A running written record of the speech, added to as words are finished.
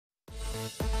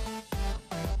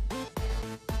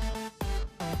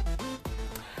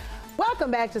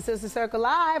Welcome back to Sister Circle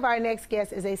Live. Our next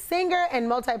guest is a singer and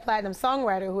multi-platinum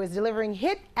songwriter who is delivering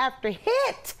hit after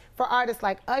hit for artists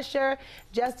like Usher,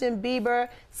 Justin Bieber,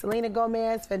 Selena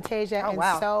Gomez, Fantasia, and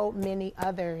so many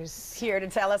others. Here to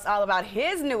tell us all about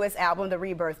his newest album, The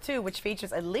Rebirth 2, which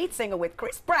features a lead singer with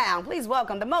Chris Brown. Please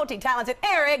welcome the multi-talented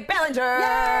Eric Bellinger. Yay!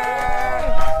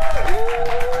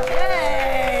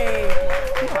 Yay!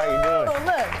 How you doing? Oh,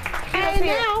 look.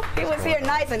 He was here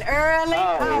nice and early.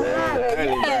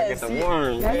 Yes.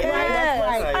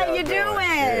 How you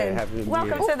doing?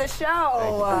 Welcome to the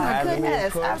show.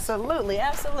 Goodness, absolutely,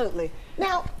 absolutely.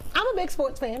 Now, I'm a big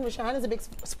sports fan. Rashawn is a big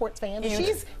sports fan.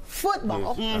 She's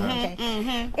football.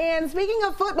 And speaking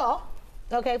of football,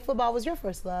 football was your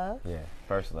first love. Yeah,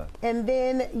 first love. And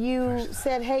then you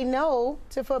said, hey, no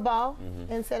to football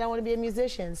and said, I want to be a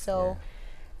musician. So,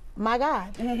 my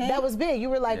God, that was big. You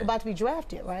were like about to be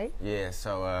drafted, right? Yeah,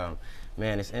 so,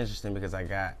 man, it's interesting because I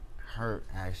got hurt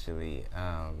actually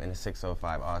in the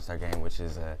 605 All-Star game, which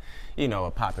is a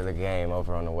popular game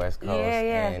over on the West Coast.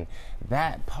 And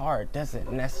that part doesn't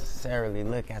necessarily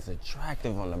look as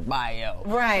attractive on the bio.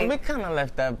 Right. So we kind of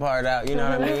left that part out, you know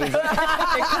what I mean? They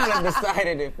kind of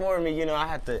decided it for me, you know. I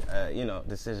had the,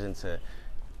 decision to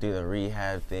do the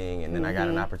rehab thing, and then I got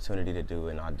an opportunity to do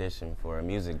an audition for a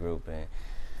music group, and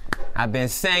I've been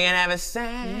singing ever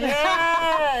since.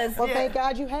 Yes. Well, thank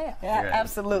God you have. Yeah,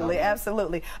 absolutely,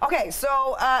 absolutely. Okay,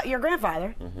 so your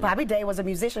grandfather, Bobby Day, was a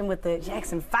musician with the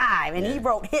Jackson 5, and he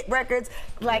wrote hit records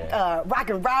like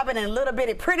Rockin' Robin and Little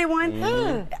Bitty Pretty One.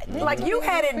 Like you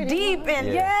had it deep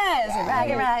in,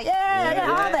 Rockin' Robin,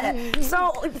 all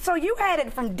that. So you had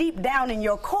it from deep down in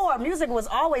your core. Music was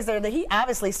always there. That he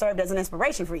obviously served as an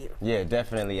inspiration for you. Yeah,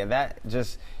 definitely. And that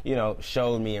just,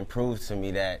 showed me and proved to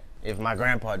me that if my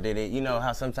grandpa did it, you know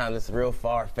how sometimes it's real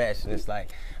far-fetched and it's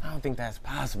like, I don't think that's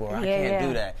possible, or I can't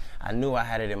do that. I knew I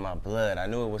had it in my blood. I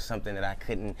knew it was something that I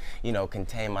couldn't,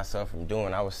 contain myself from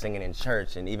doing. I was singing in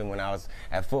church, and even when I was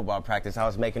at football practice, I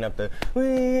was making up the,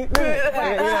 different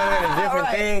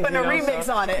things. Putting a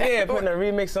remix on it. Yeah, putting a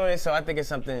remix on it. So I think it's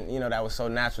something, that was so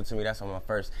natural to me. That's why my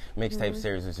first mixtape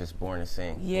series was just Born to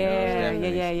Sing. Yeah.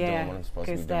 Doing what I'm supposed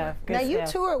to be doing. Now, you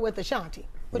toured with Ashanti,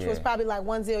 which was probably like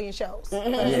 1 zillion shows.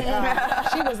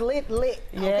 She was lit.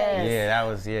 Yeah,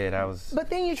 that was. But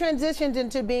then you transitioned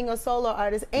into being a solo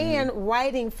artist and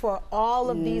writing for all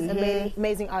of these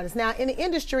amazing artists. Now, in the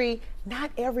industry,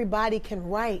 not everybody can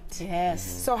write. Yes.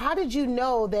 So how did you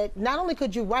know that not only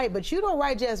could you write, but you don't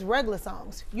write just regular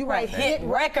songs. You write hit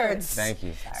records. Thank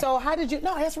you. So how did you,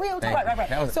 no, that's real talk.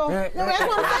 Right. So that's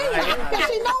what I'm saying. Because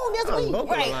she knows that's me.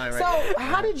 Right. So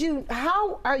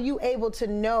how are you able to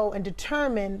know and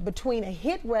determine between a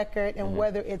hit record and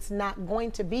whether it's not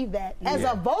going to be that as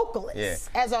a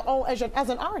vocalist, as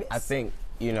an artist? I think,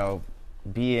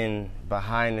 being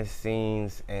behind the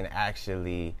scenes and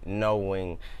actually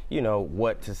knowing,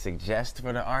 what to suggest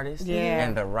for the artist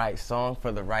and the right song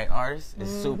for the right artist is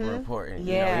super important.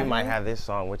 You might have this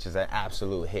song, which is an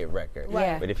absolute hit record.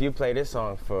 But if you play this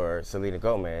song for Selena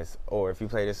Gomez, or if you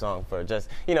play this song for just,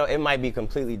 it might be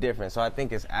completely different. So I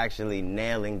think it's actually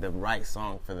nailing the right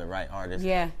song for the right artist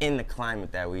in the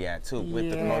climate that we at too, with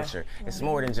the culture. It's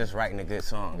more than just writing a good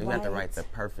song. You have to write the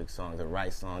perfect song, the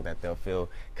right song that they'll feel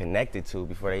connected to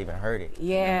before they even heard it.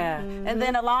 And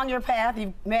then along your path,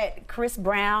 you met Chris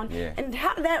Brown. And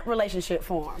how did that relationship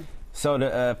form? So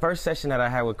the first session that I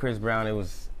had with Chris Brown, it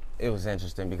was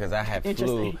interesting because I had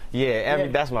flew.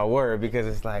 That's my word, because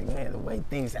it's like, man, the way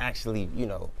things actually,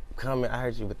 come. I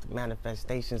heard you with the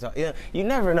manifestations. You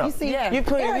never know. You see, you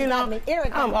put,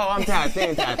 Eric I'm tapped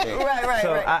in. Right.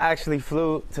 So I actually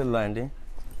flew to London,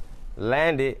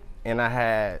 landed, and I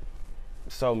had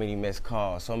so many missed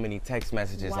calls, so many text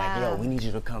messages like, yo, we need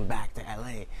you to come back to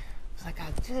LA. It's like,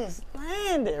 I just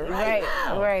landed right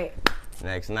now.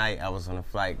 Next night, I was on a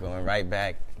flight going right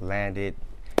back, landed,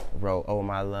 wrote Oh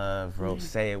My Love, wrote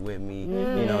Say It With Me.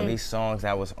 These songs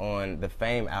that was on the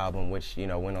Fame album, which,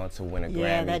 went on to win a Grammy.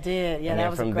 Yeah, that did. Yeah, and that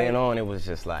then was from great. then on, it was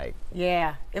just like.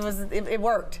 Yeah, it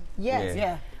worked. Yes.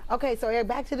 Yeah. Okay, so Eric,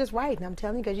 back to this writing. I'm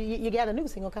telling you, because you got a new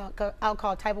single out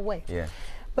called Type of Way. Yeah.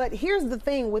 But here's the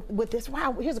thing with this.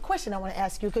 Wow, here's a question I want to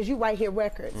ask you, because you write hit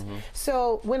records.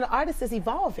 So when an artist is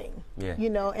evolving,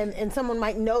 and someone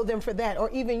might know them for that, or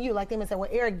even you, like them and say, well,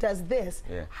 Eric does this.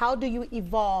 How do you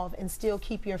evolve and still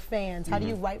keep your fans? How do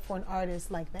you write for an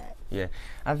artist like that? Yeah,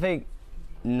 I think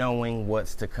knowing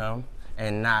what's to come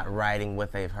and not writing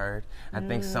what they've heard. I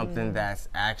think something that's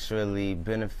actually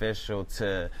beneficial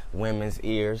to women's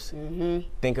ears.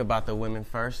 Think about the women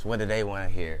first. What do they want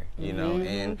to hear?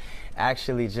 And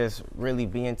actually just really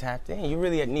being tapped in. You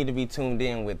really need to be tuned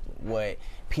in with what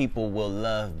people will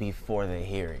love before they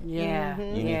hear it. Yeah.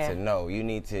 You need to know. You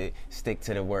need to stick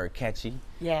to the word catchy.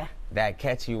 Yeah. That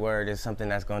catchy word is something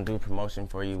that's going to do promotion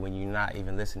for you when you're not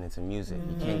even listening to music.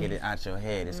 You can't get it out your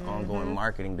head. It's ongoing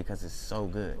marketing because it's so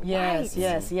good. Yes,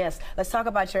 yes, yes. Let's talk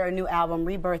about your new album,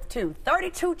 Rebirth 2.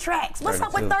 32 tracks. What's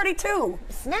up with 32?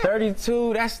 Snap.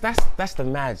 32, that's the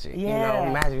magic. You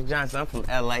know, Magic Johnson. I'm from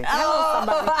LA.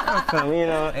 I'm from, you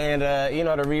know, and you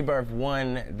know, the Rebirth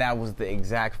 1, that was the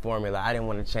exact formula. I didn't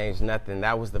want to change nothing.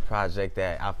 That was the project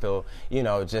that I feel, you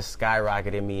know, just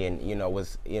skyrocketed me and, you know,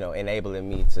 was, you know, enabling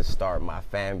me to start my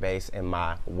fan base and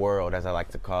my world, as I like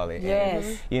to call it. Yes.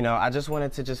 And, you know, I just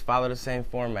wanted to just follow the same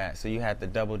format. So you had the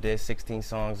double disc, 16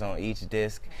 songs on each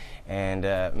disc. And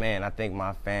man, I think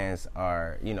my fans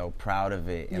are, you know, proud of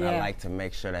it. And I like to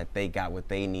make sure that they got what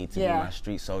they need to be my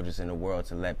street soldiers in the world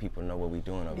to let people know what we're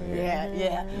doing over here.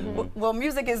 Yeah. Well,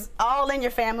 music is all in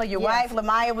your family. Your wife,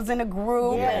 Lamaya, was in a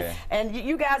group. And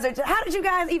you guys are, how did you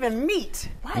guys even meet?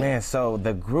 Man, so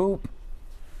the group,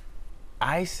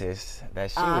 Isis,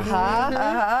 that she was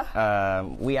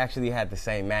in, we actually had the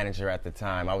same manager at the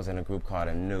time. I was in a group called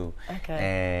Anew,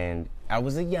 and I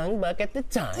was a young buck at the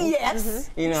time. Yes,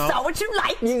 you know, saw what you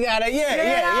like. You gotta, So you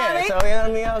know what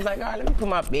I mean. I was like, all right, let me put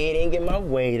my bed in, get my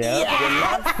weight up, get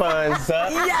my funds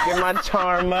up, get my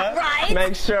charm up,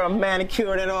 make sure I'm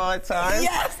manicured at all times.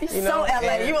 Yes, you're so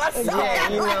LA. You are so LA.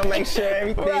 You know, make sure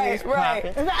everything is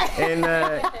popping.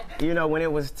 And you know, when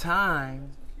it was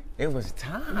time. It was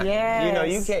time. Yes. You know,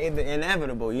 you can't, the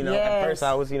inevitable. You know, at first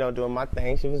I was, you know, doing my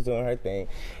thing. She was doing her thing.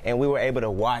 And we were able to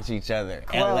watch each other.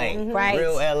 LA.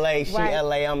 Real LA. She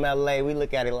LA, I'm LA. We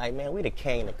look at it like, man, we the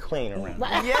king and the queen around.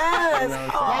 Yes. You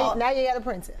know now you got a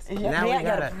princess. Now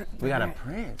we got a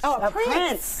prince. Oh, a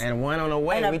prince. And one on the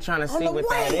way. We trying to see what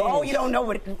that is. Oh, you don't know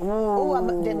what it is.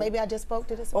 Then maybe I just spoke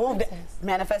to this princess.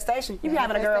 Manifestation. You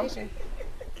having a girl.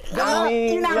 I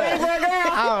mean, you're not ready for a girl?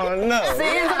 I don't know.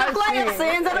 Sins of the player.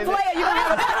 Sins of the player. You don't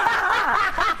have a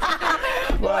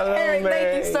Well, Eric,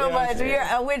 thank you so much.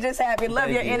 We're just happy. Love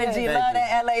your energy. Love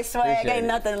that LA swag. Ain't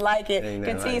nothing like it.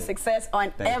 Continued success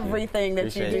on everything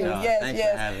that you do.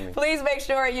 Yes. Please make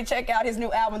sure you check out his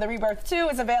new album, The Rebirth 2.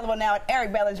 It's available now at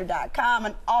ericbellinger.com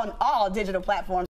and on all digital platforms.